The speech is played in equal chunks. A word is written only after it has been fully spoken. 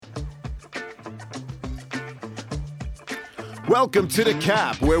Welcome to The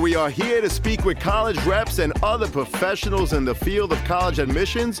Cap, where we are here to speak with college reps and other professionals in the field of college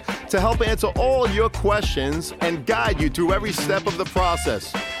admissions to help answer all your questions and guide you through every step of the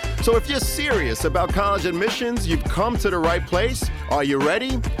process. So if you're serious about college admissions, you've come to the right place. Are you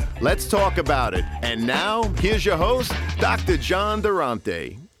ready? Let's talk about it. And now, here's your host, Dr. John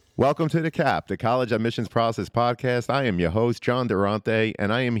Durante. Welcome to The Cap, the College Admissions Process Podcast. I am your host, John Durante,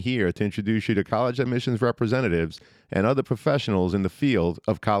 and I am here to introduce you to college admissions representatives and other professionals in the field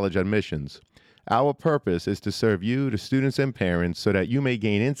of college admissions. Our purpose is to serve you, the students and parents, so that you may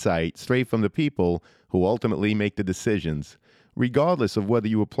gain insight straight from the people who ultimately make the decisions. Regardless of whether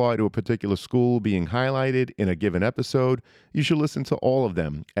you apply to a particular school being highlighted in a given episode, you should listen to all of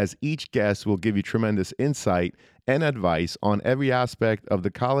them, as each guest will give you tremendous insight and advice on every aspect of the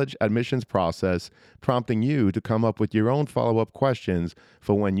college admissions process, prompting you to come up with your own follow-up questions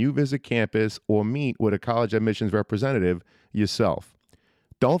for when you visit campus or meet with a college admissions representative yourself.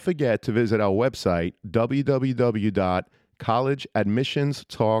 Don't forget to visit our website,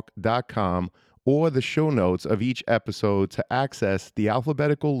 www.collegeadmissionstalk.com, or the show notes of each episode to access the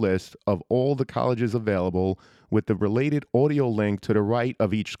alphabetical list of all the colleges available with the related audio link to the right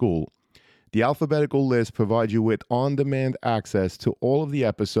of each school. The alphabetical list provides you with on-demand access to all of the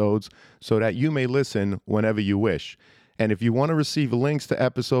episodes so that you may listen whenever you wish. And if you want to receive links to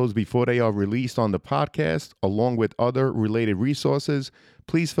episodes before they are released on the podcast, along with other related resources,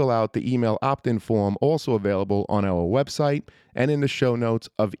 please fill out the email opt-in form also available on our website and in the show notes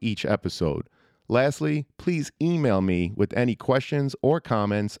of each episode. Lastly, please email me with any questions or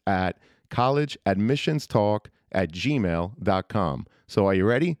comments at collegeadmissionstalk@gmail.com. So are you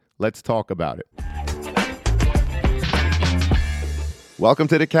ready? Let's talk about it. Welcome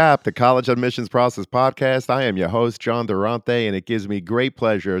to The Cap, the College Admissions Process Podcast. I am your host, John Durante, and it gives me great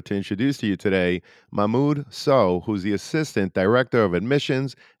pleasure to introduce to you today Mahmoud, Sowe, who's the Assistant Director of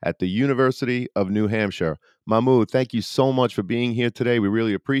Admissions at the University of New Hampshire. Mahmoud, thank you so much for being here today. We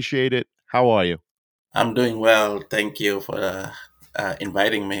really appreciate it. How are you? I'm doing well. Thank you for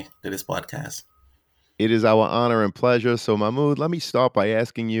inviting me to this podcast. It is our honor and pleasure. So, Mahmoud, let me start by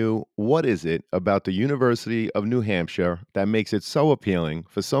asking you, what is it about the University of New Hampshire that makes it so appealing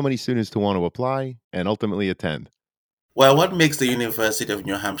for so many students to want to apply and ultimately attend? Well, what makes the University of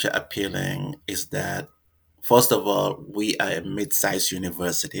New Hampshire appealing is that, first of all, we are a mid sized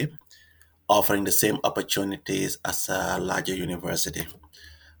university offering the same opportunities as a larger university.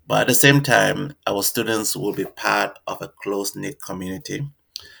 But at the same time, our students will be part of a close knit community,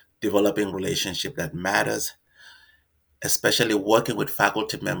 developing relationship that matters, especially working with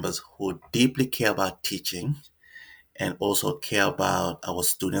faculty members who deeply care about teaching and also care about our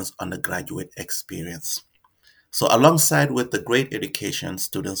students' undergraduate experience. So, alongside with the great education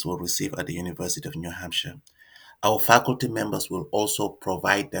students will receive at the University of New Hampshire, our faculty members will also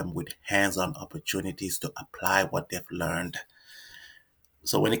provide them with hands on opportunities to apply what they've learned.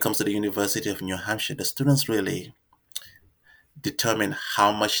 So, when it comes to the University of New Hampshire, the students really determine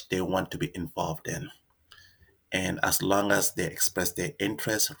how much they want to be involved in. And as long as they express their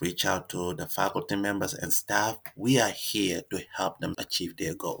interest, reach out to the faculty members and staff, we are here to help them achieve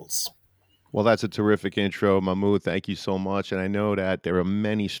their goals. Well, that's a terrific intro, Mahmoud. Thank you so much. And I know that there are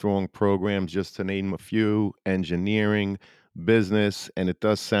many strong programs, just to name a few: engineering, business, and it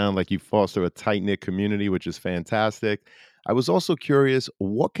does sound like you foster a tight-knit community, which is fantastic. I was also curious,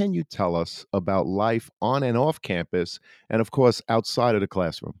 what can you tell us about life on and off campus, and of course, outside of the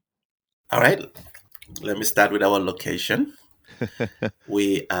classroom? All right, let me start with our location.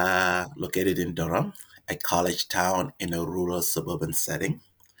 We are located in Durham, a college town in a rural suburban setting.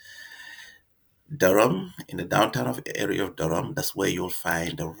 Durham, in the downtown area of Durham, that's where you'll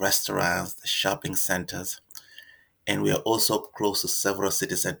find the restaurants, the shopping centers, and we are also close to several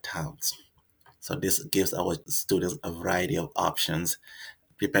cities and towns. So this gives our students a variety of options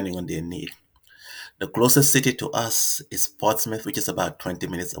depending on their need. The closest city to us is Portsmouth, which is about 20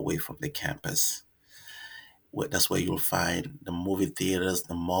 minutes away from the campus. That's where you'll find the movie theaters,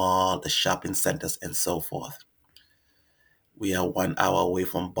 the mall, the shopping centers, and so forth. We are 1 hour away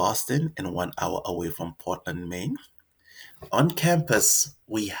from Boston and 1 hour away from Portland, Maine. On campus,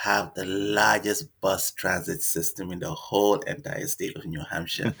 we have the largest bus transit system in the whole entire state of New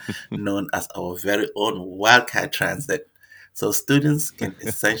Hampshire, known as our very own Wildcat Transit. So students can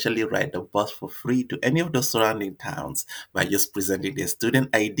essentially ride the bus for free to any of the surrounding towns by just presenting their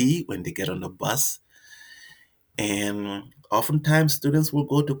student ID when they get on the bus. And oftentimes, students will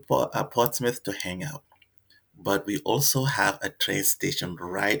go to Portsmouth to hang out. But we also have a train station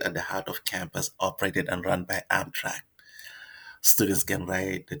right at the heart of campus, operated and run by Amtrak. Students can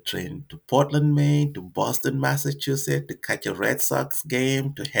ride the train to Portland, Maine, to Boston, Massachusetts, to catch a Red Sox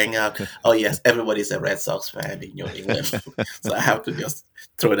game, to hang out. Oh, yes, everybody's a Red Sox fan in New England. So I have to just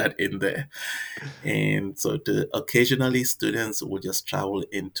throw that in there. And so occasionally students will just travel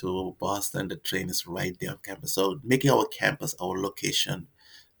into Boston. The train is right there on campus. So making our campus, our location,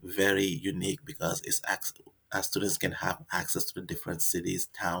 very unique because our students can have access to the different cities,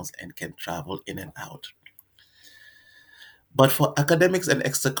 towns, and can travel in and out. But for academics and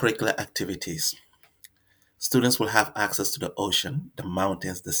extracurricular activities, students will have access to the ocean, the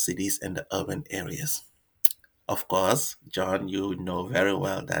mountains, the cities, and the urban areas. Of course, John, you know very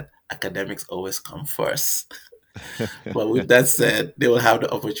well that academics always come first. But with that said, they will have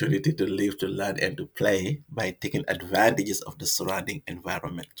the opportunity to live, to learn, and to play by taking advantages of the surrounding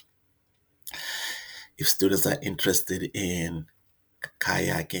environment. If students are interested in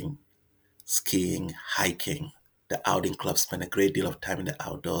kayaking, skiing, hiking, the outing club spend a great deal of time in the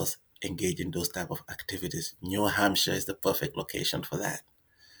outdoors, engage in those type of activities. New Hampshire is the perfect location for that.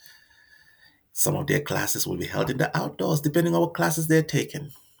 Some of their classes will be held in the outdoors, depending on what classes they're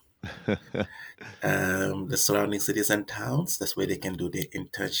taking. The surrounding cities and towns, that's where they can do their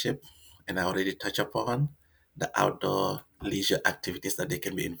internship. And I already touched upon the outdoor leisure activities that they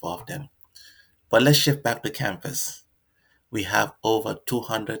can be involved in. But let's shift back to campus. We have over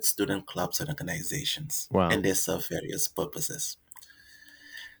 200 student clubs and organizations, and Wow. they serve various purposes.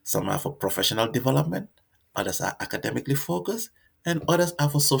 Some are for professional development, others are academically focused, and others are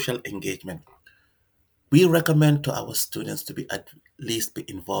for social engagement. We recommend to our students to be at least be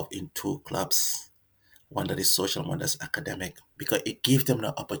involved in two clubs, one that is social, one that's academic, because it gives them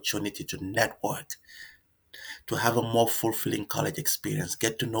the opportunity to network, to have a more fulfilling college experience,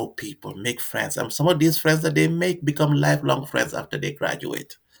 get to know people, make friends. And some of these friends that they make become lifelong friends after they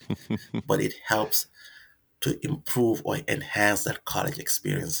graduate. But it helps to improve or enhance that college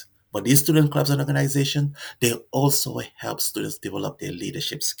experience. But these student clubs and organizations, they also help students develop their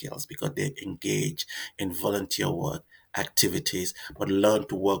leadership skills because they engage in volunteer work, activities, but learn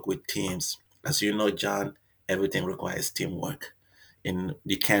to work with teams. As you know, John, everything requires teamwork. And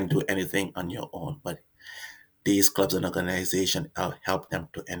you can't do anything on your own. But these clubs and organizations help them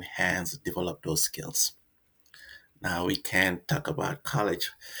to enhance, develop those skills. Now we can't talk about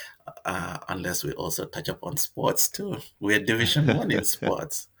college unless we also touch upon sports too. We're Division One in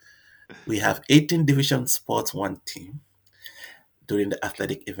sports. We have 18 Division Sports One team. During the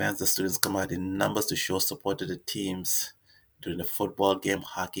athletic events, the students come out in numbers to show support to the teams. During the football game,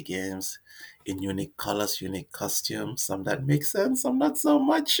 hockey games, in unique colors, unique costumes. Some that make sense, some not so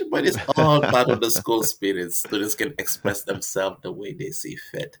much, but it's all part of the school spirit. Students can express themselves the way they see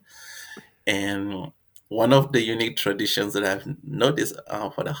fit. And one of the unique traditions that I've noticed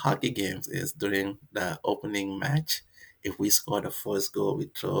for the hockey games is during the opening match, if we score the first goal,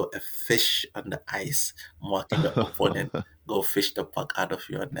 we throw a fish on the ice, marking the opponent, go fish the puck out of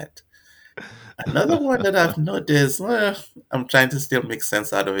your net. Another one that I've noticed, I'm trying to still make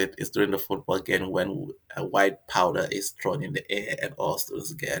sense out of it, is during the football game when a white powder is thrown in the air and all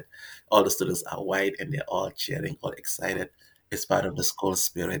the students are white and they're all cheering, all excited. It's part of the school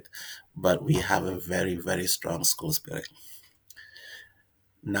spirit, but we have a very, very strong school spirit.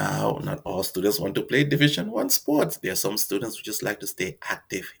 Now, not all students want to play Division One sports. There are some students who just like to stay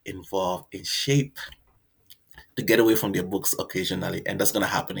active, involved, in shape, to get away from their books occasionally, and that's going to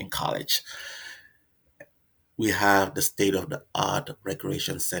happen in college. We have the state of the art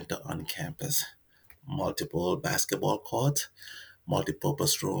recreation center on campus, multiple basketball courts,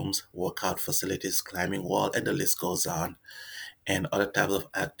 multi-purpose rooms, workout facilities, climbing wall, and the list goes on. And other types of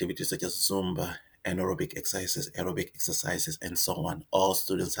activities such as Zumba, aerobic exercises, and so on. All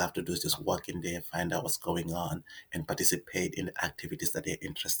students have to do is just walk in there, find out what's going on, and participate in the activities that they're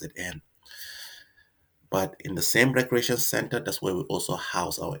interested in. But in the same recreation center, that's where we also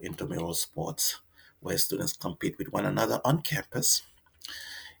house our intramural sports, where students compete with one another on campus.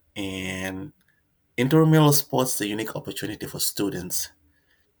 And intramural sports is a unique opportunity for students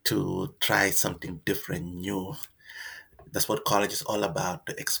to try something different, new. That's what college is all about,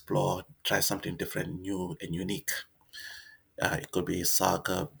 to explore, try something different, new, and unique. It could be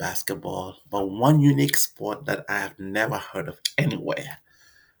soccer, basketball, but one unique sport that I have never heard of anywhere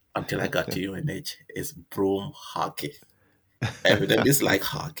until I got to UNH is broom hockey. Evidently, it's like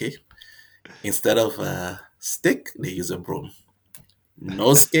hockey. Instead of a stick, they use a broom.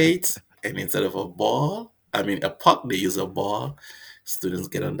 No skates, and instead of a puck, they use a ball. Students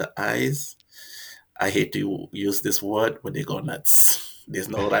get on the ice. I hate to use this word, but they go nuts. There's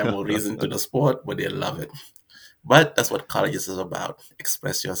no rhyme or reason to the sport, but they love it. But that's what college is about.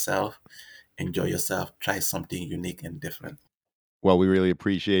 Express yourself, enjoy yourself, try something unique and different. Well, we really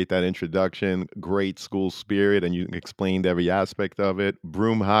appreciate that introduction. Great school spirit, and you explained every aspect of it.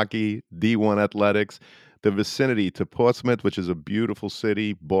 Broom hockey, D1 athletics, the vicinity to Portsmouth, which is a beautiful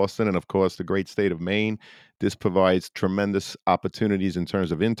city, Boston, and of course, the great state of Maine. This provides tremendous opportunities in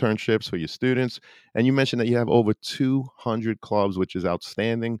terms of internships for your students. And you mentioned that you have over 200 clubs, which is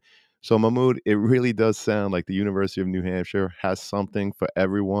outstanding. So, Mahmoud, it really does sound like the University of New Hampshire has something for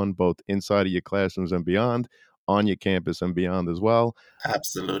everyone, both inside of your classrooms and beyond, on your campus and beyond as well.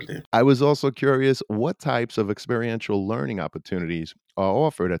 Absolutely. I was also curious what types of experiential learning opportunities are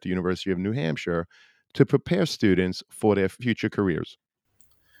offered at the University of New Hampshire to prepare students for their future careers.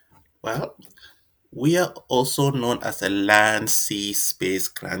 Well, we are also known as a land, sea, space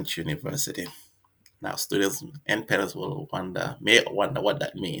grant university. Now, students and parents may wonder what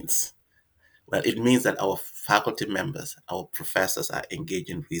that means. Well, it means that our faculty members, our professors are engaged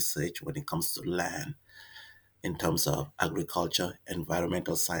in research when it comes to land in terms of agriculture,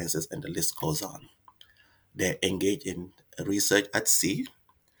 environmental sciences, and the list goes on. They're engaged in research at sea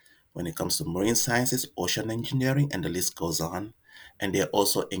when it comes to marine sciences, ocean engineering, and the list goes on. And they're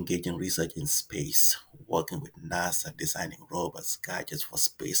also engaged in research in space, working with NASA, designing robots, gadgets for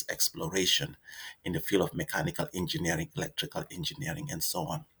space exploration in the field of mechanical engineering, electrical engineering, and so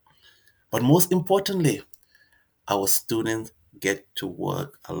on. But most importantly, our students get to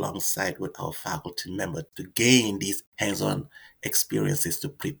work alongside with our faculty members to gain these hands-on experiences to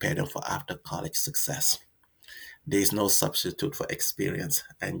prepare them for after college success. There is no substitute for experience,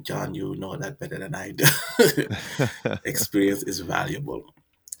 and John, you know that better than I do. Experience is valuable.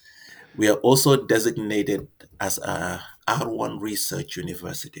 We are also designated as a R1 research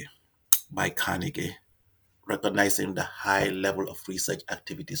university by Carnegie, recognizing the high level of research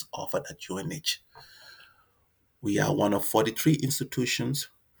activities offered at UNH. We are one of 43 institutions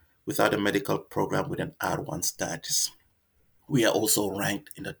without a medical program with an R1 status. We are also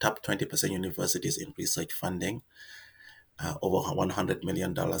ranked in the top 20% universities in research funding. Over $100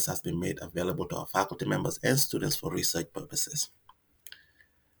 million has been made available to our faculty members and students for research purposes.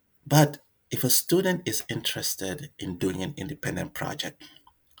 But if a student is interested in doing an independent project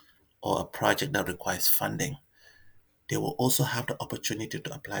or a project that requires funding, they will also have the opportunity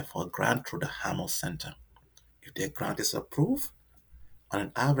to apply for a grant through the Hamel Center. If their grant is approved, on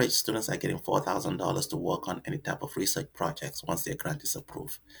an average, students are getting $4,000 to work on any type of research projects once their grant is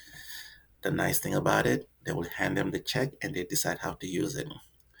approved. The nice thing about it, they will hand them the check and they decide how to use it.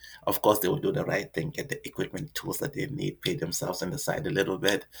 Of course, they will do the right thing, get the equipment, tools that they need, pay themselves on the side a little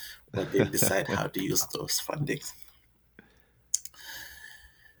bit, but they decide how to use those fundings.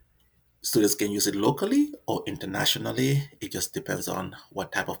 Students can use it locally or internationally. It just depends on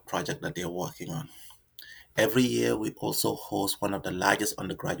what type of project that they're working on. Every year, we also host one of the largest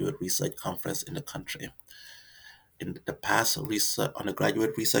undergraduate research conference in the country. In the past research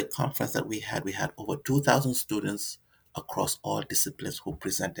undergraduate research conference that we had over 2,000 students across all disciplines who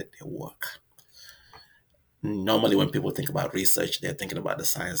presented their work. Normally, when people think about research, they're thinking about the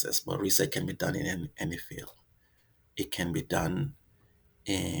sciences, but research can be done in any field. It can be done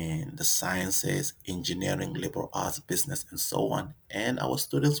in the sciences, engineering, liberal arts, business, and so on. And our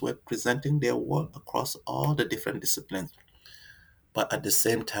students were presenting their work across all the different disciplines. But at the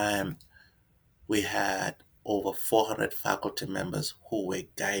same time, we had over 400 faculty members who were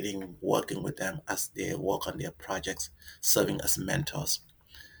guiding, working with them as they work on their projects, serving as mentors.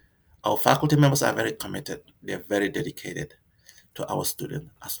 Our faculty members are very committed, they're very dedicated to our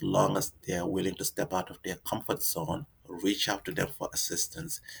students as long as they are willing to step out of their comfort zone, reach out to them for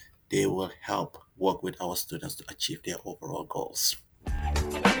assistance. They will help work with our students to achieve their overall goals.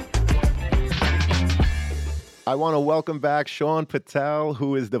 I want to welcome back Sean Patel,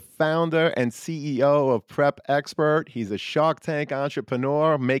 who is the founder and CEO of Prep Expert. He's a Shark Tank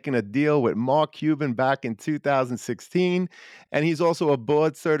entrepreneur making a deal with Mark Cuban back in 2016. And he's also a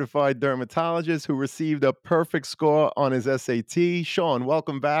board certified dermatologist who received a perfect score on his SAT. Sean,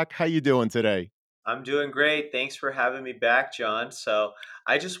 welcome back. How you doing today? I'm doing great. Thanks for having me back, John. So,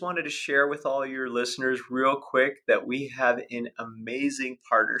 I just wanted to share with all your listeners real quick that we have an amazing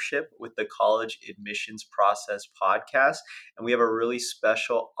partnership with the College Admissions Process podcast, and we have a really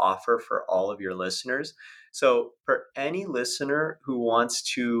special offer for all of your listeners. So, for any listener who wants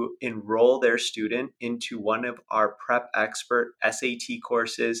to enroll their student into one of our Prep Expert SAT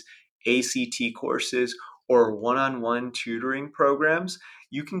courses, ACT courses, or one on one tutoring programs,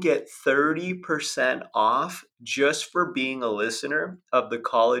 you can get 30% off just for being a listener of the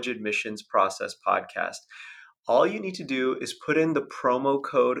College Admissions Process podcast. All you need to do is put in the promo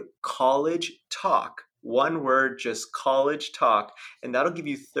code College Talk, one word, just College Talk, and that'll give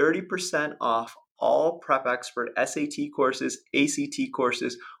you 30% off all Prep Expert SAT courses, ACT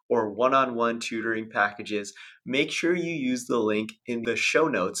courses, or one-on-one tutoring packages, make sure you use the link in the show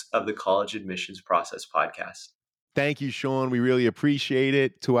notes of the College Admissions Process podcast. Thank you, Sean. We really appreciate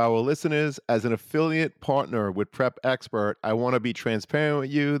it. To our listeners, as an affiliate partner with Prep Expert, I want to be transparent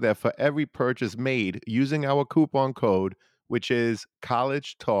with you that for every purchase made using our coupon code, which is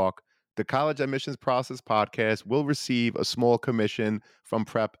College Talk, the College Admissions Process podcast will receive a small commission from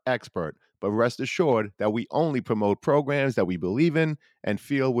Prep Expert. But rest assured that we only promote programs that we believe in and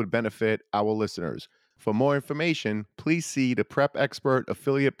feel would benefit our listeners. For more information, please see the Prep Expert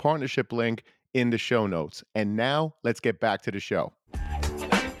affiliate partnership link in the show notes. And now let's get back to the show.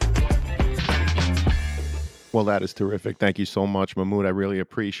 Well, that is terrific. Thank you so much, Mahmoud. I really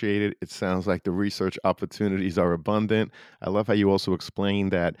appreciate it. It sounds like the research opportunities are abundant. I love how you also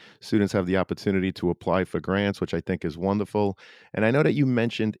explained that students have the opportunity to apply for grants, which I think is wonderful. And I know that you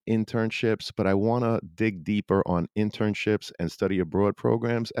mentioned internships, but I want to dig deeper on internships and study abroad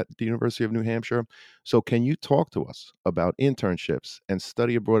programs at the University of New Hampshire. So can you talk to us about internships and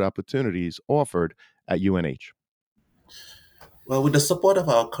study abroad opportunities offered at UNH? Well, with the support of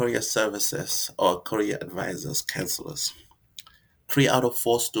our career services or career advisors, counselors, 3 out of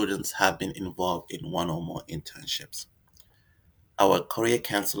 4 students have been involved in one or more internships. Our career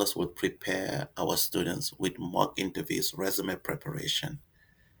counselors will prepare our students with mock interviews, resume preparation.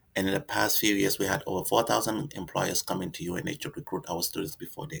 And in the past few years, we had over 4,000 employers coming to UNH to recruit our students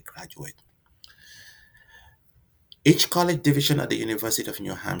before they graduate. Each college division at the University of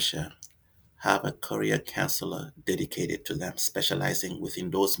New Hampshire have a career counselor dedicated to them, specializing within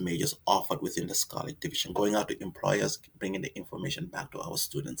those majors offered within the college division, going out to employers, bringing the information back to our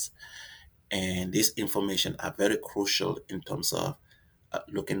students. And this information are very crucial in terms of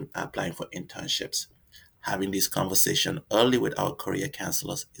applying for internships. Having this conversation early with our career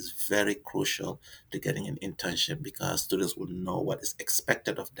counselors is very crucial to getting an internship because students will know what is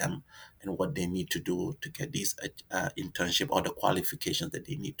expected of them and what they need to do to get these internship or the qualifications that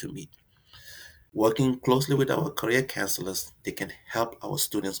they need to meet. Working closely with our career counselors, they can help our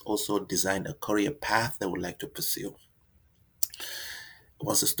students also design a career path they would like to pursue.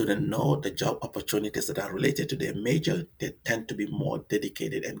 Once a student know the job opportunities that are related to their major, they tend to be more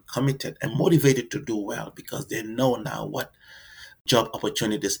dedicated and committed and motivated to do well because they know now what job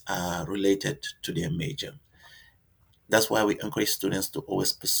opportunities are related to their major. That's why we encourage students to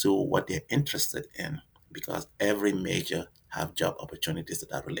always pursue what they're interested in because every major have job opportunities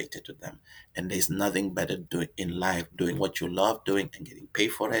that are related to them. And there's nothing better in life doing what you love doing and getting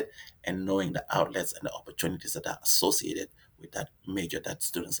paid for it and knowing the outlets and the opportunities that are associated with that major that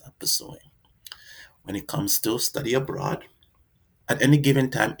students are pursuing. When it comes to study abroad, at any given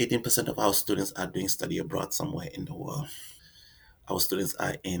time, 18% of our students are doing study abroad somewhere in the world. Our students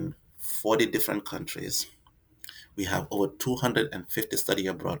are in 40 different countries. We have over 250 study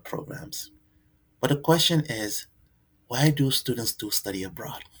abroad programs. But the question is, why do students do study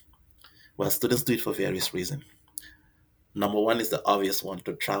abroad? Well, students do it for various reasons. Number one is the obvious one,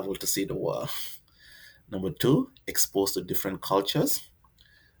 to travel to see the world. Number two, exposed to different cultures.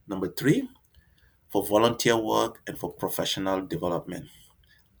 Number three, for volunteer work and for professional development.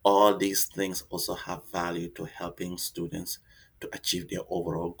 All these things also have value to helping students to achieve their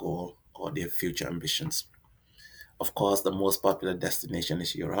overall goal or their future ambitions. Of course, the most popular destination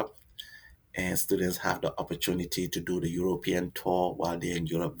is Europe, and students have the opportunity to do the European tour while they're in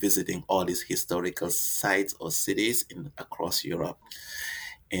Europe, visiting all these historical sites or cities across Europe.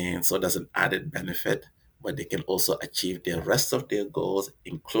 And so that's an added benefit, but they can also achieve the rest of their goals,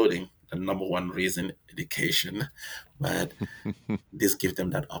 including the number one reason, education. But this gives them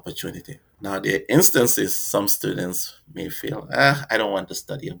that opportunity. Now, there are instances some students may feel, I don't want to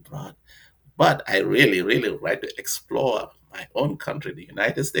study abroad, but I really, really like to explore my own country, the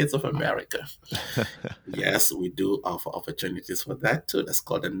United States of America. Yes, we do offer opportunities for that too. That's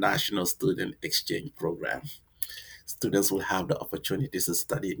called the National Student Exchange Program. Students will have the opportunities to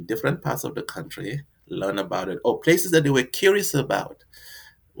study in different parts of the country, learn about it, or places that they were curious about.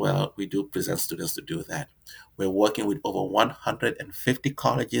 Well, we do present students to do that. We're working with over 150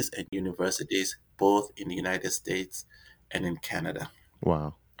 colleges and universities, both in the United States and in Canada.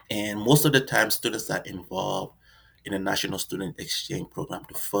 Wow. And most of the time, students are involved in a national student exchange program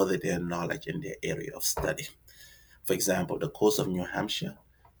to further their knowledge in their area of study. For example, the coast of New Hampshire,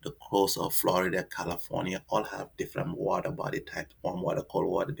 the coast of Florida, California, all have different water body types, warm water, cold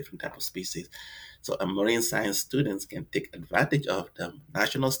water, different type of species. So a marine science students can take advantage of the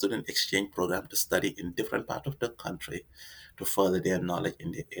National Student Exchange Program to study in different parts of the country to further their knowledge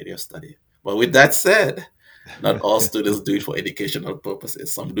in their area of study. But with that said, not all students do it for educational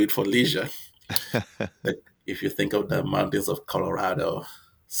purposes. Some do it for leisure. Like if you think of the mountains of Colorado,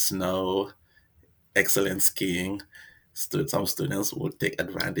 snow, excellent skiing, some students will take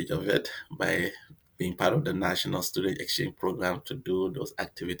advantage of it by being part of the National Student Exchange Program to do those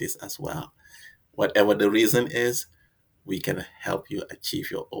activities as well. Whatever the reason is, we can help you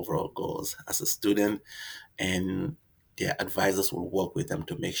achieve your overall goals as a student, and their advisors will work with them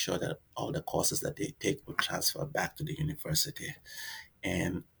to make sure that all the courses that they take will transfer back to the university.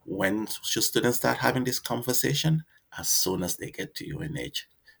 And when should students start having this conversation? As soon as they get to UNH,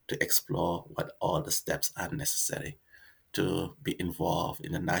 to explore what all the steps are necessary to be involved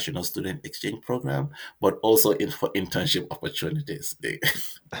in the National Student Exchange Program, but also for internship opportunities.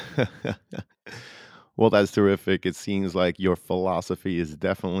 Well, that's terrific. It seems like your philosophy is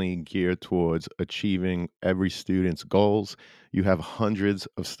definitely geared towards achieving every student's goals. You have hundreds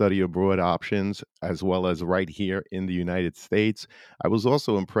of study abroad options, as well as right here in the United States. I was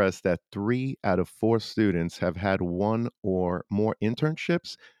also impressed that 3 out of 4 students have had one or more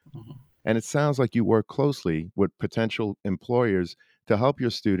internships. Mhm. And it sounds like you work closely with potential employers to help your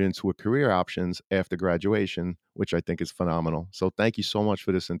students with career options after graduation, which I think is phenomenal. So thank you so much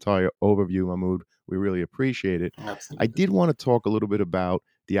for this entire overview, Mahmoud. We really appreciate it. I Absolutely. did want to talk a little bit about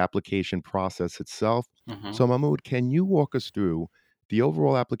the application process itself. Mhm. So, Mahmoud, can you walk us through the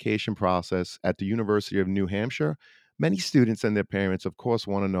overall application process at the University of New Hampshire? Many students and their parents, of course,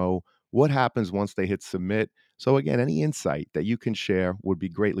 want to know what happens once they hit submit. So, again, any insight that you can share would be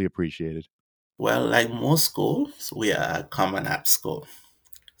greatly appreciated. Well, like most schools, we are a Common App school.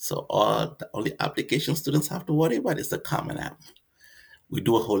 So all the only application students have to worry about is the Common App. We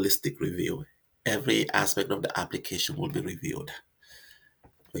do a holistic review. Every aspect of the application will be reviewed.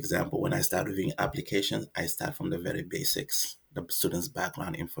 For example, when I start reviewing applications, I start from the very basics, the student's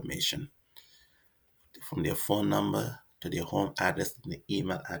background information, from their phone number to their home address and the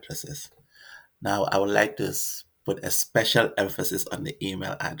email addresses. Now, I would like to put a special emphasis on the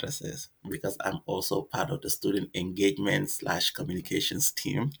email addresses because I'm also part of the student engagement slash communications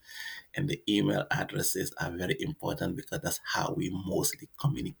team. And the email addresses are very important because that's how we mostly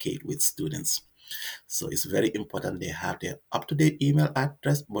communicate with students. So it's very important they have their up to date email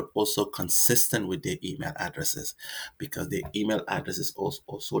address, but also consistent with their email addresses because their email address is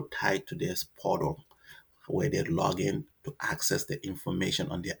also tied to their portal where they log in to access the information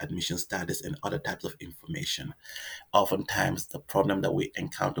on their admission status and other types of information. Oftentimes, the problem that we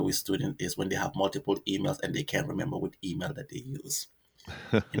encounter with students is when they have multiple emails and they can't remember what email that they use.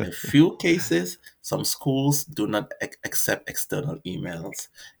 In a few cases, some schools do not accept external emails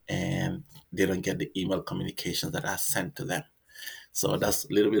and they don't get the email communications that are sent to them. So that's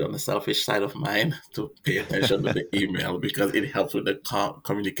a little bit on the selfish side of mine to pay attention to the email because it helps with the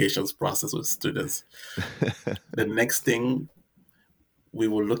communications process with students. The next thing we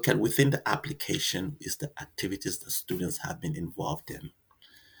will look at within the application is the activities the students have been involved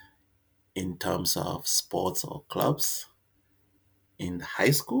in terms of sports or clubs, in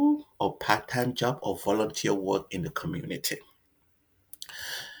high school or part-time job or volunteer work in the community,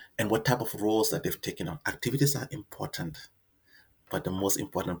 and what type of roles that they've taken on. Activities are important, but the most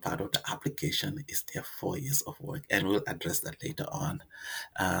important part of the application is their 4 years of work, and we'll address that later on.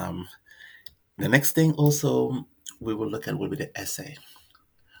 Um, the next thing also we will look at will be the essay.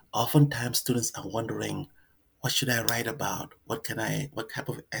 Oftentimes students are wondering, what should I write about? What type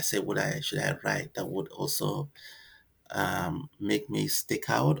of essay should I write that would also make me stick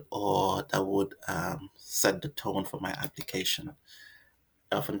out or that would set the tone for my application.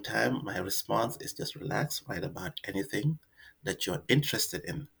 Oftentimes, my response is just relax, write about anything that you're interested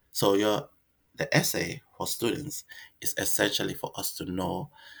in. So the essay for students is essentially for us to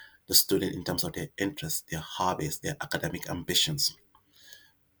know the student in terms of their interests, their hobbies, their academic ambitions.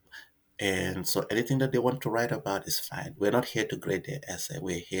 And so anything that they want to write about is fine. We're not here to grade their essay.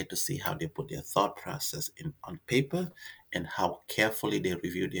 We're here to see how they put their thought process in on paper and how carefully they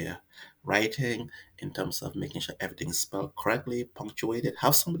review their writing in terms of making sure everything is spelled correctly, punctuated, how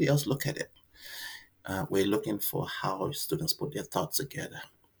somebody else look at it. We're looking for how students put their thoughts together.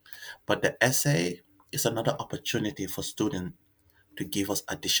 But the essay is another opportunity for students to give us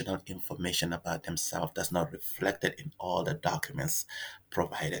additional information about themselves that's not reflected in all the documents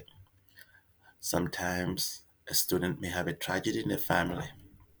provided. Sometimes a student may have a tragedy in their family,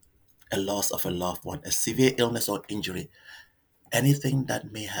 a loss of a loved one, a severe illness or injury, anything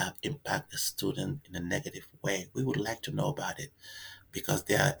that may have impacted a student in a negative way. We would like to know about it because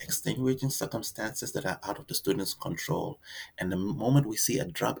there are extenuating circumstances that are out of the student's control. And the moment we see a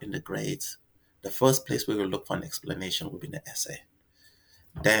drop in the grades, the first place we will look for an explanation will be in the essay.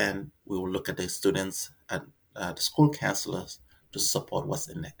 Then we will look at the students and the school counselors to support what's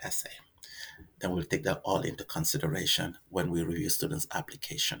in the essay. then we'll take that all into consideration when we review students'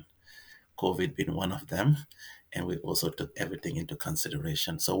 application. COVID being one of them, and we also took everything into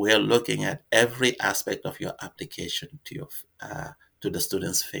consideration. So we are looking at every aspect of your application to the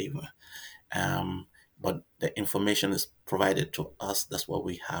student's favor. Um, but the information is provided to us. That's what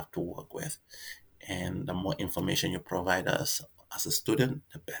we have to work with. And the more information you provide us as a student,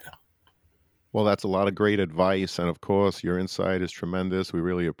 the better. Well, that's a lot of great advice. And of course, your insight is tremendous. We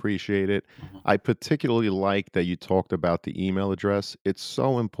really appreciate it. Mhm. I particularly like that you talked about the email address. It's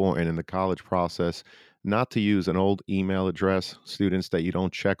so important in the college process not to use an old email address, students that you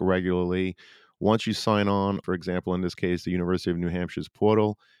don't check regularly. Once you sign on, for example, in this case, the University of New Hampshire's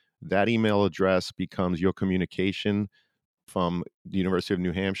portal, that email address becomes your communication from the University of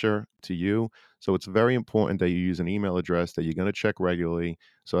New Hampshire to you. So it's very important that you use an email address that you're going to check regularly.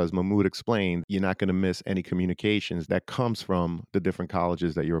 So as Mahmoud explained, you're not going to miss any communications that comes from the different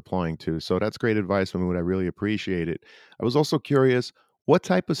colleges that you're applying to. So that's great advice, Mahmoud. I really appreciate it. I was also curious, what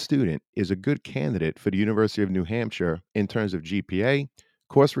type of student is a good candidate for the University of New Hampshire in terms of GPA,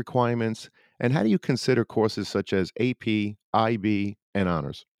 course requirements, and how do you consider courses such as AP, IB, and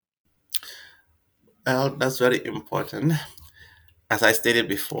honors? Well, that's very important. As I stated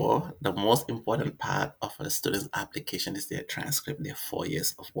before, the most important part of a student's application is their transcript, their 4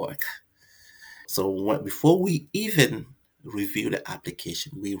 years of work. So before we even review the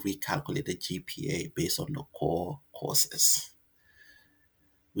application, we recalculate the GPA based on the core courses.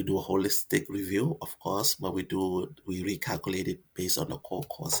 We do a holistic review, of course, but we recalculate it based on the core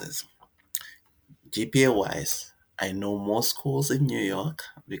courses. GPA wise, I know most schools in New York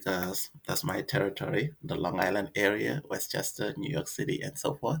because that's my territory, the Long Island area, Westchester, New York City, and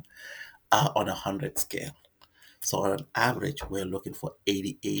so forth, are on a 100 scale. So on average, we're looking for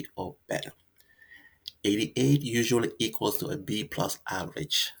 88 or better. 88 usually equals to a B plus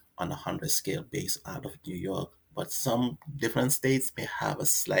average on a 100 scale based out of New York, but some different states may have a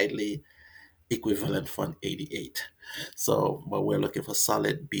slightly equivalent for an 88. So, but we're looking for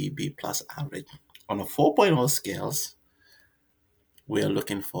solid B plus average. On a 4.0 scales, we are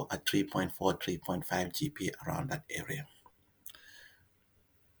looking for a 3.4, 3.5 GPA around that area.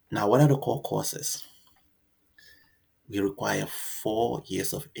 Now, what are the core courses? We require 4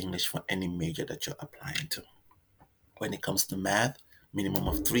 years of English for any major that you're applying to. When it comes to math, minimum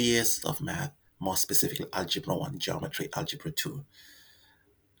of 3 years of math, more specifically Algebra 1, Geometry, Algebra 2,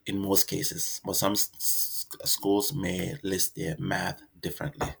 in most cases. But some schools may list their math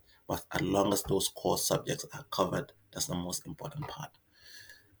differently. But as long as those core subjects are covered, that's the most important part.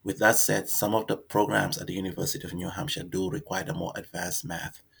 With that said, some of the programs at the University of New Hampshire do require the more advanced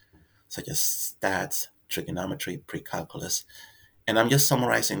math, such as stats, trigonometry, pre-calculus. And I'm just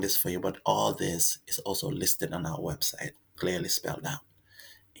summarizing this for you, but all this is also listed on our website, clearly spelled out.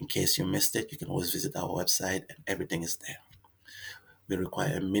 In case you missed it, you can always visit our website and everything is there. We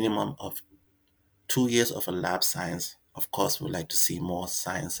require a minimum of 2 years of a lab science. Of course, we would like to see more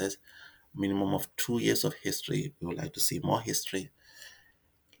sciences. Minimum of 2 years of history. We would like to see more history.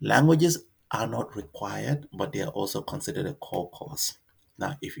 Languages are not required, but they are also considered a core course.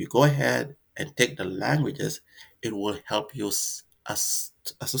 Now, if you go ahead and take the languages, it will help you as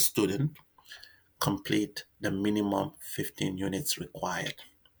a student complete the minimum 15 units required.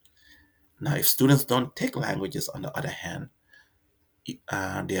 Now, if students don't take languages, on the other hand,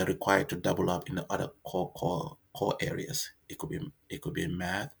 they are required to double up in the other core areas. It could be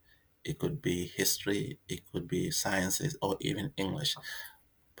math, it could be history, it could be sciences, or even English.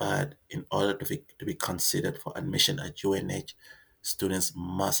 But in order to be considered for admission at UNH, students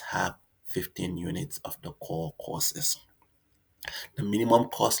must have 15 units of the core courses. The minimum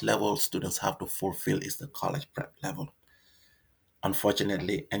course level students have to fulfill is the college prep level.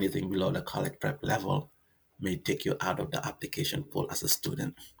 Unfortunately, anything below the college prep level may take you out of the application pool as a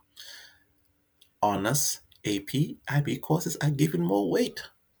student. Honors, AP, IB courses are given more weight,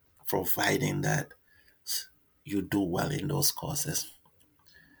 providing that you do well in those courses.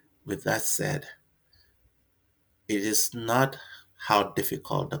 With that said, it is not how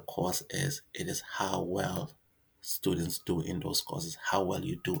difficult the course is, it is how well students do in those courses, how well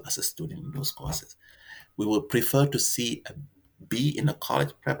you do as a student in those courses. We would prefer to see a B in a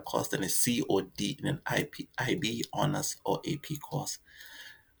college prep course than a C or D in an IB honors or AP course.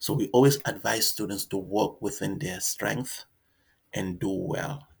 So we always advise students to work within their strength and do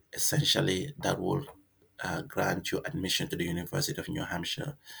well. Essentially, that will grant you admission to the University of New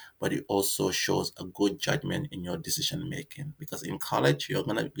Hampshire, but it also shows a good judgment in your decision making because in college you're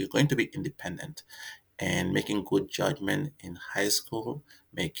going to be independent, and making good judgment in high school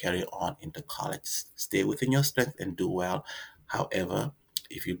may carry on into college. Stay within your strength and do well. However,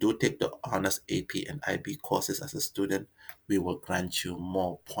 if you do take the honors AP and IB courses as a student, we will grant you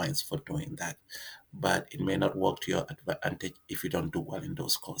more points for doing that. But it may not work to your advantage if you don't do well in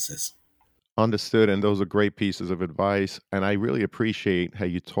those courses. Understood. And those are great pieces of advice. And I really appreciate how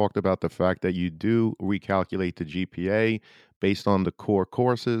you talked about the fact that you do recalculate the GPA based on the core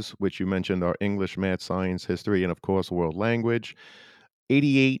courses, which you mentioned are English, math, science, history, and of course, world language.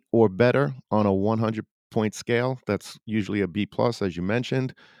 88 or better on a 100-point scale. That's usually a B plus, as you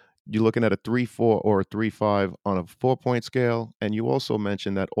mentioned. You're looking at a 3.4 or a 3.5 on a 4-point scale. And you also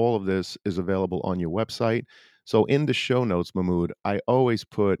mentioned that all of this is available on your website. So in the show notes, Mahmoud, I always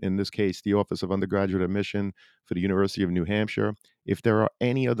put, in this case, the Office of Undergraduate Admission for the University of New Hampshire. If there are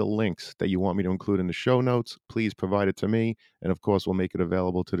any other links that you want me to include in the show notes, please provide it to me. And of course, we'll make it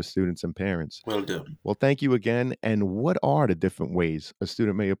available to the students and parents. Will do. Well, thank you again. And what are the different ways a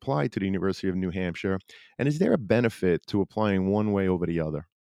student may apply to the University of New Hampshire? And is there a benefit to applying one way over the other?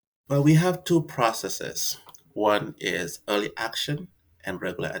 Well, we have two processes. One is early action and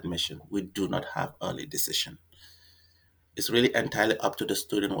regular admission. We do not have early decision. It's really entirely up to the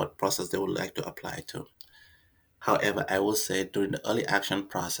student what process they would like to apply to. However, I will say during the early action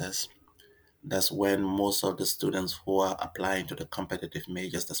process, that's when most of the students who are applying to the competitive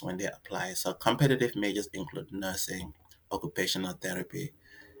majors, that's when they apply. So competitive majors include nursing, occupational therapy,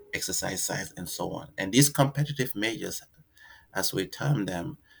 exercise science, and so on. And these competitive majors, as we term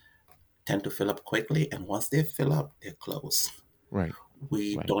them, tend to fill up quickly. And once they fill up, they close. Right,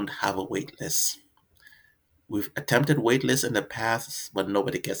 We right. don't have a wait list. We've attempted wait lists in the past, but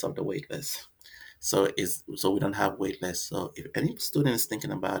nobody gets off the wait list. So we don't have wait lists. So if any student is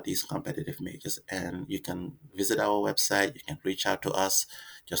thinking about these competitive majors, and you can visit our website, you can reach out to us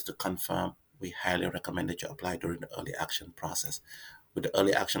just to confirm. We highly recommend that you apply during the early action process. With the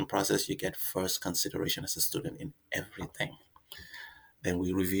early action process, you get first consideration as a student in everything. Then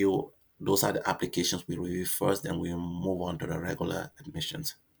we review, those are the applications we review first, then we move on to the regular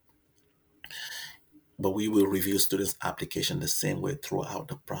admissions. But we will review students' application the same way throughout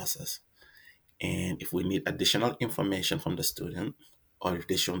the process. And if we need additional information from the student, or if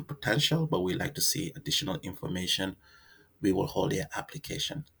they show potential, but we like to see additional information, we will hold their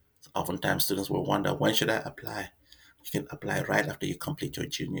application. So oftentimes students will wonder, when should I apply? You can apply right after you complete your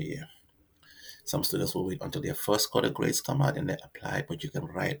junior year. Some students will wait until their first quarter grades come out and they apply, but you can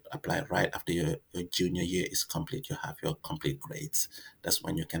apply right after your junior year is complete. You have your complete grades. That's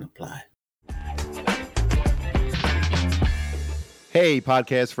when you can apply. Hey,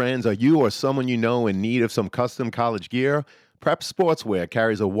 podcast friends, are you or someone you know in need of some custom college gear? Prep Sportswear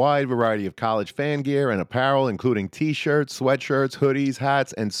carries a wide variety of college fan gear and apparel, including t shirts, sweatshirts, hoodies,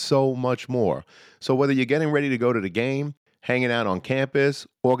 hats, and so much more. So, whether you're getting ready to go to the game, hanging out on campus,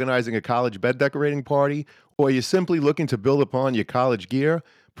 organizing a college bed decorating party, or you're simply looking to build upon your college gear,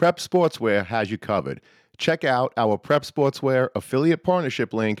 Prep Sportswear has you covered. Check out our Prep Sportswear affiliate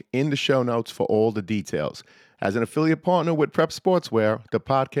partnership link in the show notes for all the details. As an affiliate partner with Prep Sportswear, the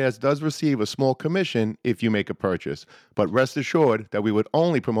podcast does receive a small commission if you make a purchase. But rest assured that we would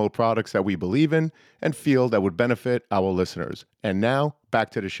only promote products that we believe in and feel that would benefit our listeners. And now,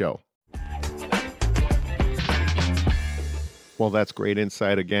 back to the show. Well, that's great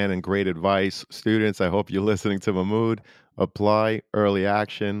insight again and great advice. Students, I hope you're listening to Mahmoud. Apply early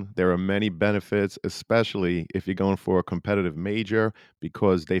action. There are many benefits, especially if you're going for a competitive major,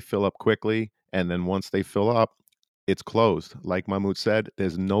 because they fill up quickly. And then once they fill up, it's closed. Like Mahmoud said,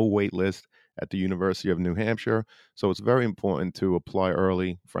 there's no wait list at the University of New Hampshire. So it's very important to apply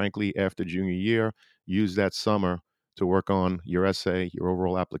early. Frankly, after junior year, use that summer to work on your essay, your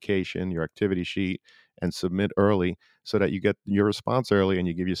overall application, your activity sheet, and submit early so that you get your response early and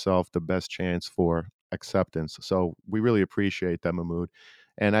you give yourself the best chance for acceptance. So we really appreciate that, Mahmoud.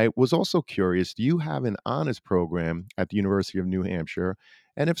 And I was also curious, do you have an honors program at the University of New Hampshire?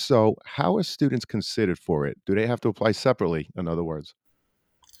 And if so, how are students considered for it? Do they have to apply separately, in other words?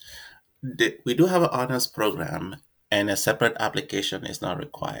 We do have an honors program, and a separate application is not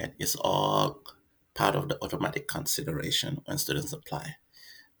required. It's all part of the automatic consideration when students apply.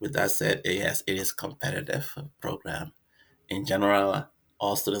 With that said, yes, it is competitive program. In general,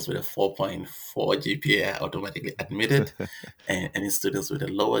 all students with a 4.4 GPA are automatically admitted, and any students with a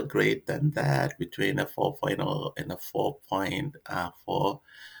lower grade than that, between a 4.0 and a 4.4,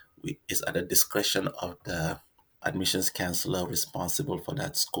 is at the discretion of the admissions counselor responsible for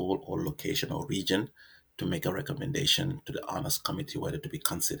that school or location or region to make a recommendation to the honors committee whether to be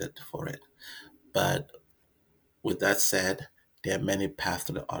considered for it. But with that said, there are many paths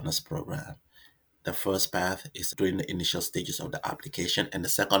to the honors program. The first path is during the initial stages of the application, and the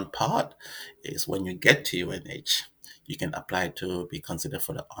second part is when you get to UNH. you can apply to be considered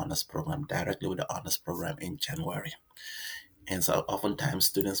for the honors program directly with the honors program in January. And so oftentimes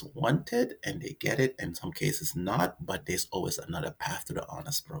students want it and they get it, in some cases not, but there's always another path to the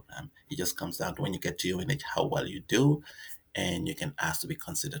honors program. It just comes down to when you get to UNH how well you do, and you can ask to be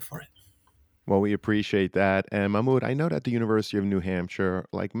considered for it. Well, we appreciate that. And Mahmoud, I know that the University of New Hampshire,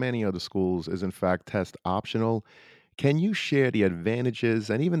 like many other schools, is in fact test optional. Can you share the advantages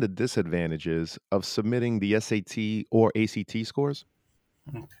and even the disadvantages of submitting the SAT or ACT scores?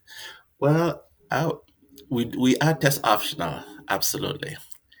 Well, we are test optional, absolutely.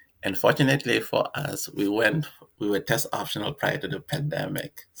 And fortunately for us, we were test optional prior to the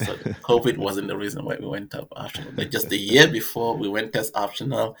pandemic. So the COVID wasn't the reason why we went up optional. But just the year before, we went test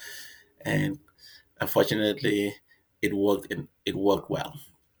optional, and unfortunately, it worked well.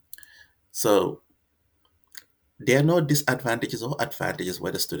 So there are no disadvantages or advantages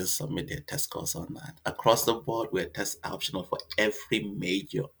whether students submit their test scores or not. Across the board, we're test optional for every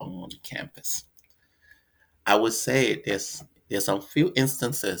major on campus. I would say there's some few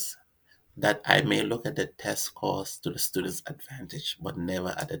instances that I may look at the test scores to the student's advantage, but never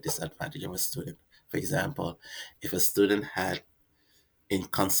at the disadvantage of a student. For example, if a student had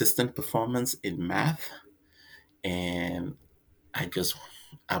inconsistent performance in math, and I just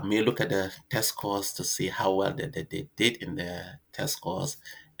I may look at the test scores to see how well they did in the test scores,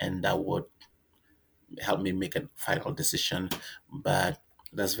 and that would help me make a final decision. But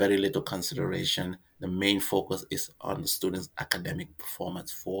there's very little consideration. The main focus is on the student's academic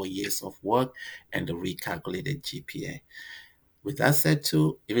performance, 4 years of work, and the recalculated GPA. With that said,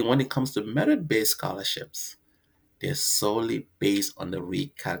 too, even when it comes to merit based scholarships, they're solely based on the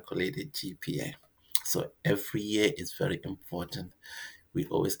recalculated GPA. So every year is very important. We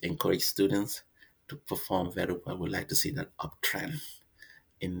always encourage students to perform very well. We like to see that uptrend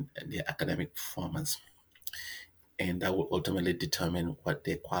in their academic performance, and that will ultimately determine what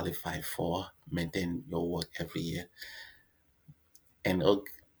they qualify for. Maintain your work every year. And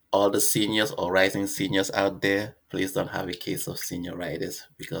all the seniors or rising seniors out there, please don't have a case of senioritis,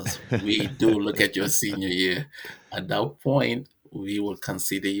 because we do look at your senior year. At that point, we will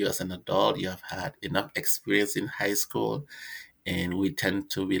consider you as an adult. You have had enough experience in high school, and we tend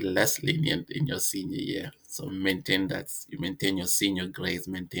to be less lenient in your senior year. So maintain that, you maintain your senior grades,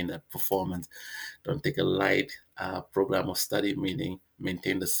 maintain that performance. Don't take a light program of study, meaning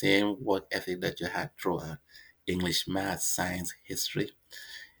maintain the same work ethic that you had throughout English, math, science, history.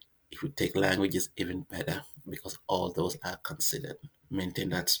 If you take languages, even better, because all those are considered. Maintain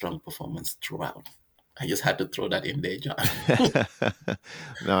that strong performance throughout. I just had to throw that in there, John.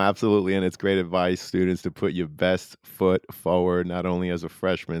 No, absolutely. And it's great advice, students, to put your best foot forward, not only as a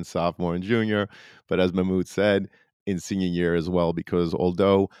freshman, sophomore, and junior, but as Mahmoud said, in senior year as well. Because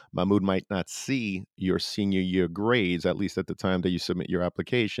although Mahmoud might not see your senior year grades, at least at the time that you submit your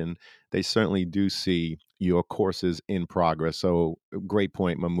application, they certainly do see your courses in progress. So, great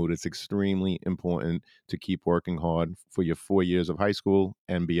point, Mahmoud. It's extremely important to keep working hard for your 4 years of high school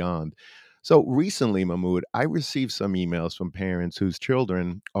and beyond. So recently, Mahmoud, I received some emails from parents whose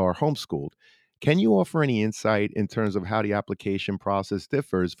children are homeschooled. Can you offer any insight in terms of how the application process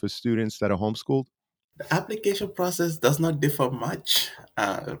differs for students that are homeschooled? The application process does not differ much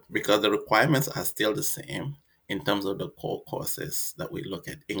because the requirements are still the same in terms of the core courses that we look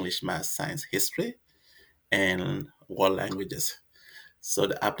at: English, math, science, history, and world languages. So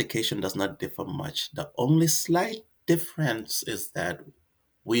the application does not differ much. The only slight difference is that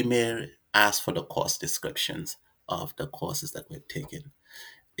we may ask for the course descriptions of the courses that we're taking.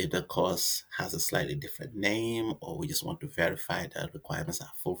 If the course has a slightly different name, or we just want to verify that requirements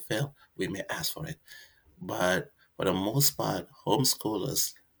are fulfilled, we may ask for it. But for the most part,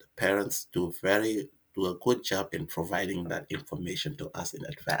 homeschoolers, the parents do a good job in providing that information to us in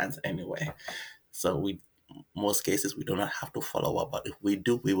advance anyway. So we most cases we do not have to follow up, but if we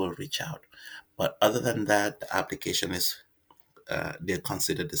do, we will reach out. But other than that, the application is they're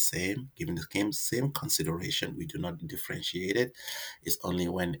considered the same, given the same consideration. We do not differentiate it. It's only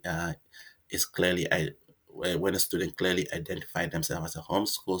when it's clearly when a student clearly identified themselves as a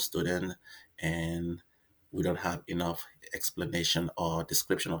homeschool student, and we don't have enough explanation or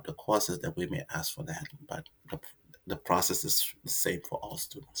description of the courses, that we may ask for that. But the process is the same for all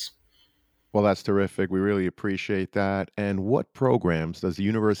students. Well, that's terrific. We really appreciate that. And what programs does the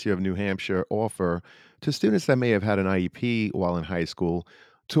University of New Hampshire offer to students that may have had an IEP while in high school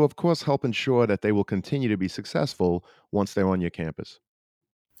to, of course, help ensure that they will continue to be successful once they're on your campus?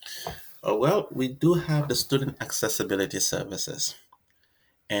 Well, we do have the student accessibility services,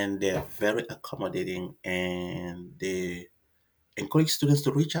 and they're very accommodating, and they encourage students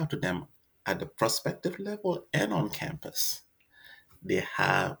to reach out to them at the prospective level and on campus. They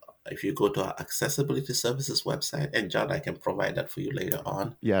have, if you go to our accessibility services website, and John, I can provide that for you later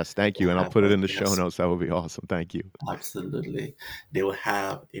on. Yes, thank They you. And I'll have, put it in the they have show notes. That would be awesome. Thank you. absolutely, they will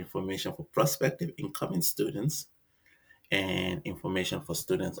have information for prospective incoming students and information for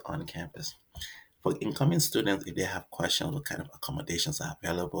students on campus. For incoming students, if they have questions, what kind of accommodations are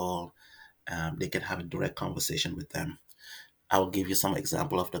available, they can have a direct conversation with them. I will give you some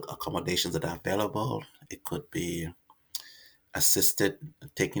example of the accommodations that are available. It could be assisted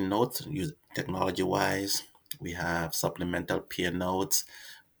taking notes, use technology wise. We have supplemental peer notes,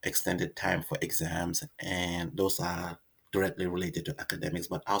 extended time for exams, and those are directly related to academics.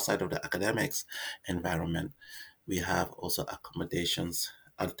 But outside of the academics environment, we have also accommodations,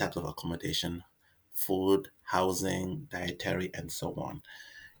 other types of accommodation, food, housing, dietary, and so on.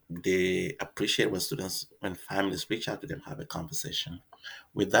 They appreciate when students, when families reach out to them, have a conversation.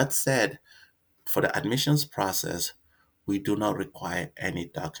 With that said, for the admissions process, we do not require any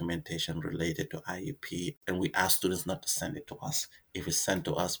documentation related to IEP, and we ask students not to send it to us. If it's sent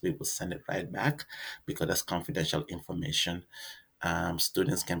to us, we will send it right back because that's confidential information.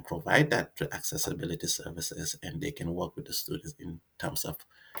 Students can provide that to accessibility services, and they can work with the students in terms of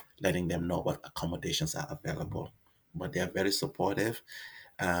letting them know what accommodations are available. But they are very supportive.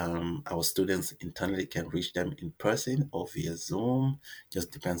 Our students internally can reach them in person or via Zoom.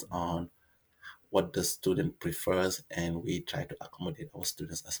 Just depends on what the student prefers, and we try to accommodate our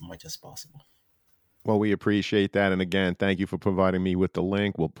students as much as possible. Well, we appreciate that. And again, thank you for providing me with the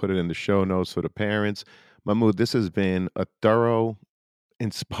link. We'll put it in the show notes for the parents. Mahmoud, this has been a thorough,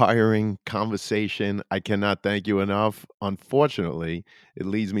 inspiring conversation. I cannot thank you enough. Unfortunately, it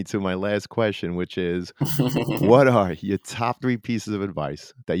leads me to my last question, which is what are your top three pieces of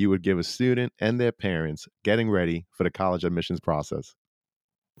advice that you would give a student and their parents getting ready for the college admissions process?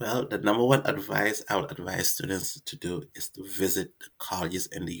 Well, the number one advice I would advise students to do is to visit the colleges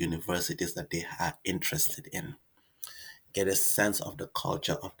and the universities that they are interested in. Get a sense of the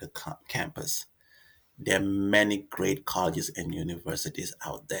culture of the campus. There are many great colleges and universities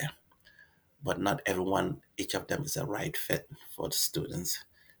out there, but not everyone, each of them is a right fit for the students.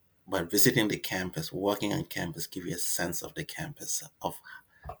 But visiting the campus, working on campus, give you a sense of the campus, of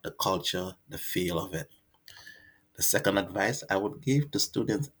the culture, the feel of it. The second advice I would give to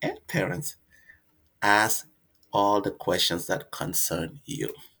students and parents, ask all the questions that concern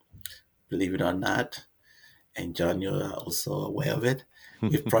you. Believe it or not, and John, you're also aware of it.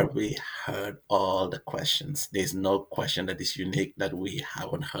 We've probably heard all the questions. There's no question that is unique that we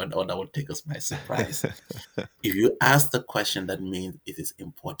haven't heard or that would take us by surprise. If you ask the question, that means it is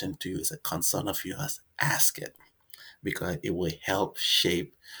important to you, it's a concern of yours, ask it because it will help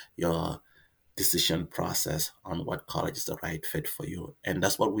shape your decision process on what college is the right fit for you. And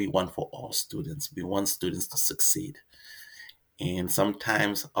that's what we want for all students. We want students to succeed. And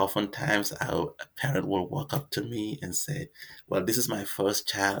sometimes, oftentimes, a parent will walk up to me and say, well, this is my first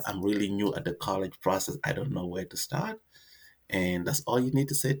child. I'm really new at the college process. I don't know where to start. And that's all you need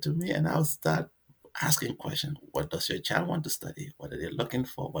to say to me. And I'll start asking questions. What does your child want to study? What are they looking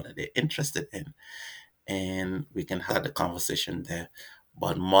for? What are they interested in? And we can have the conversation there.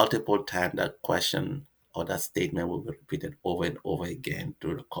 But multiple times, that question or that statement will be repeated over and over again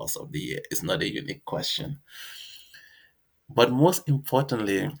through the course of the year. It's not a unique question. But most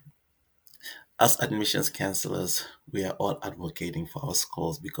importantly, as admissions counselors, we are all advocating for our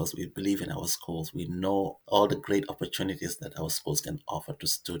schools because we believe in our schools. We know all the great opportunities that our schools can offer to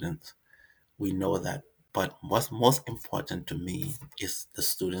students. We know that. But what's most important to me is the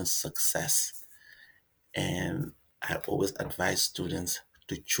student's success. And I always advise students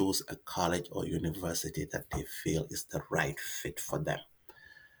to choose a college or university that they feel is the right fit for them.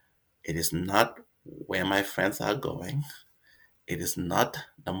 It is not where my friends are going. It is not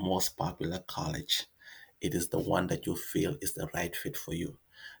the most popular college. It is the one that you feel is the right fit for you.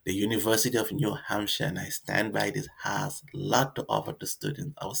 The University of New Hampshire, and I stand by this, has a lot to offer to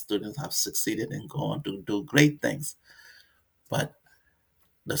students. Our students have succeeded and gone on to do great things. But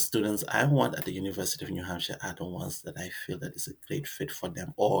the students I want at the University of New Hampshire are the ones that I feel that is a great fit for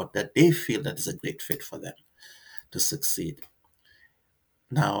them, or that they feel that is a great fit for them to succeed.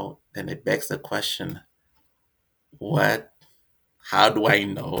 Now, then it begs the question, what how do I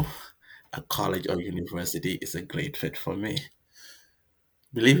know a college or university is a great fit for me?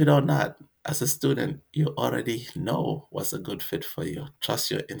 Believe it or not, as a student, you already know what's a good fit for you.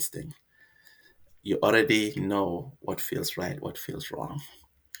 Trust your instinct. You already know what feels right, what feels wrong.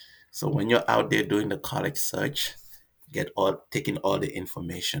 So when you're out there doing the college search, taking all the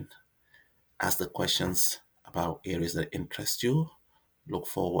information, ask the questions about areas that interest you, look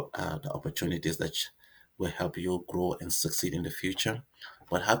for the opportunities that will help you grow and succeed in the future.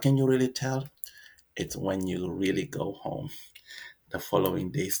 But how can you really tell? It's when you really go home the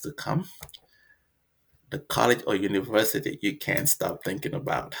following days to come. The college or university you can't stop thinking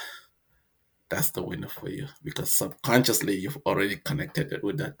about. That's the winner for you because subconsciously you've already connected it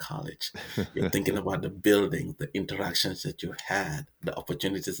with that college. You're thinking about the building, the interactions that you've had, the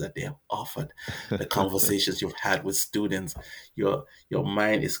opportunities that they have offered, the conversations you've had with students. Your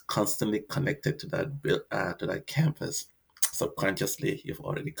mind is constantly connected to to that campus. Subconsciously, you've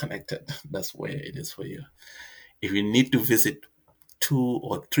already connected. That's where it is for you. If you need to visit 2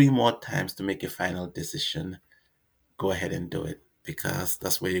 or 3 more times to make a final decision, go ahead and do it because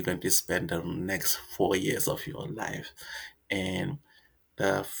that's where you're going to spend the next 4 years of your life. And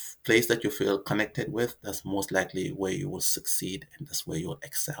the place that you feel connected with, that's most likely where you will succeed and that's where you'll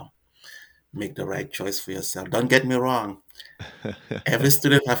excel. Make the right choice for yourself. Don't get me wrong. Every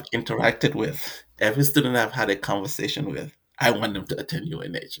student I've interacted with, every student I've had a conversation with, I want them to attend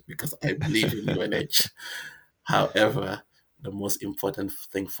UNH because I believe in UNH. However, the most important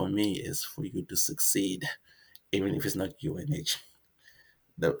thing for me is for you to succeed, even if it's not UNH.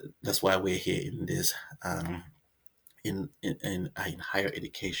 That's why we're here in this in higher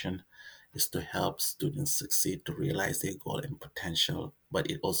education is to help students succeed to realize their goal and potential,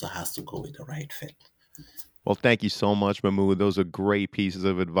 but it also has to go with the right fit. Well, thank you so much, Mahmoud. Those are great pieces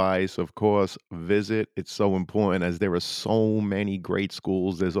of advice. Of course, visit. It's so important as there are so many great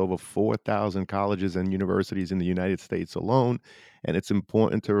schools. There's over 4,000 colleges and universities in the United States alone. And it's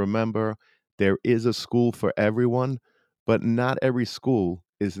important to remember there is a school for everyone, but not every school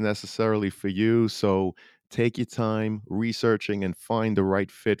is necessarily for you. So take your time researching and find the right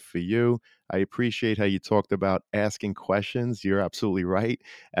fit for you. I appreciate how you talked about asking questions. You're absolutely right.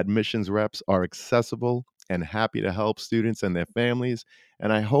 Admissions reps are accessible and happy to help students and their families.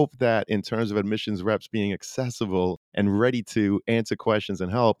 And I hope that in terms of admissions reps being accessible and ready to answer questions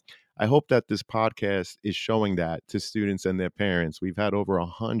and help, I hope that this podcast is showing that to students and their parents. We've had over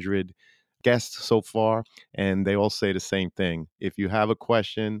 100 guests so far, and they all say the same thing. If you have a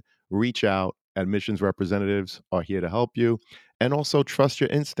question, reach out. Admissions representatives are here to help you. And also trust your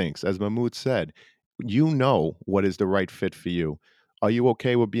instincts. As Mahmoud said, you know what is the right fit for you. Are you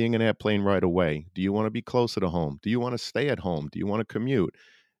okay with being an airplane right away? Do you want to be closer to home? Do you want to stay at home? Do you want to commute?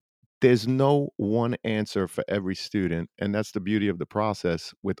 There's no one answer for every student. And that's the beauty of the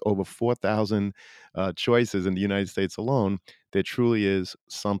process. With over 4,000 choices in the United States alone, there truly is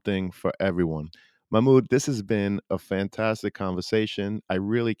something for everyone. Mahmoud, this has been a fantastic conversation. I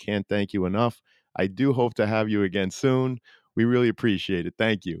really can't thank you enough. I do hope to have you again soon. We really appreciate it.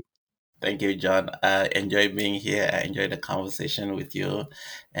 Thank you. Thank you, John. I enjoy being here. I enjoy the conversation with you.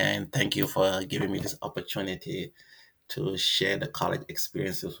 And thank you for giving me this opportunity to share the college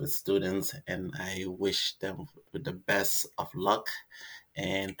experiences with students. And I wish them with the best of luck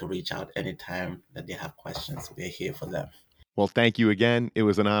and to reach out anytime that they have questions. We're here for them. Well, thank you again. It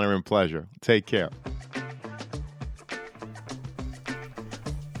was an honor and pleasure. Take care.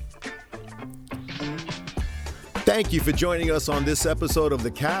 Thank you for joining us on this episode of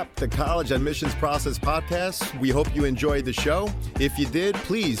the CAP, the College Admissions Process Podcast. We hope you enjoyed the show. If you did,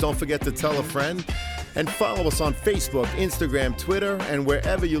 please don't forget to tell a friend and follow us on Facebook, Instagram, Twitter, and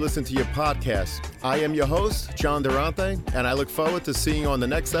wherever you listen to your podcasts. I am your host, John Durante, and I look forward to seeing you on the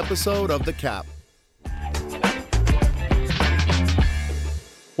next episode of the CAP.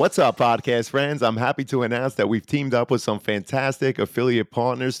 What's up, podcast friends? I'm happy to announce that we've teamed up with some fantastic affiliate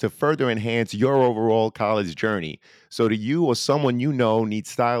partners to further enhance your overall college journey. So do you or someone you know need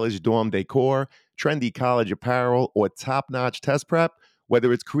stylish dorm decor, trendy college apparel, or top-notch test prep?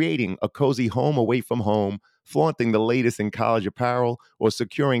 Whether it's creating a cozy home away from home, flaunting the latest in college apparel, or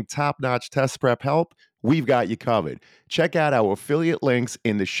securing top-notch test prep help, we've got you covered. Check out our affiliate links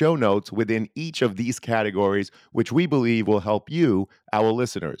in the show notes within each of these categories, which we believe will help you, our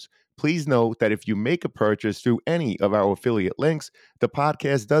listeners. Please note that if you make a purchase through any of our affiliate links, the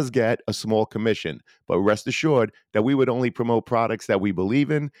podcast does get a small commission. But rest assured that we would only promote products that we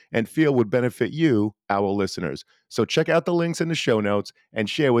believe in and feel would benefit you, our listeners. So check out the links in the show notes and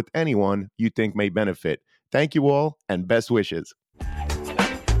share with anyone you think may benefit. Thank you all, and best wishes.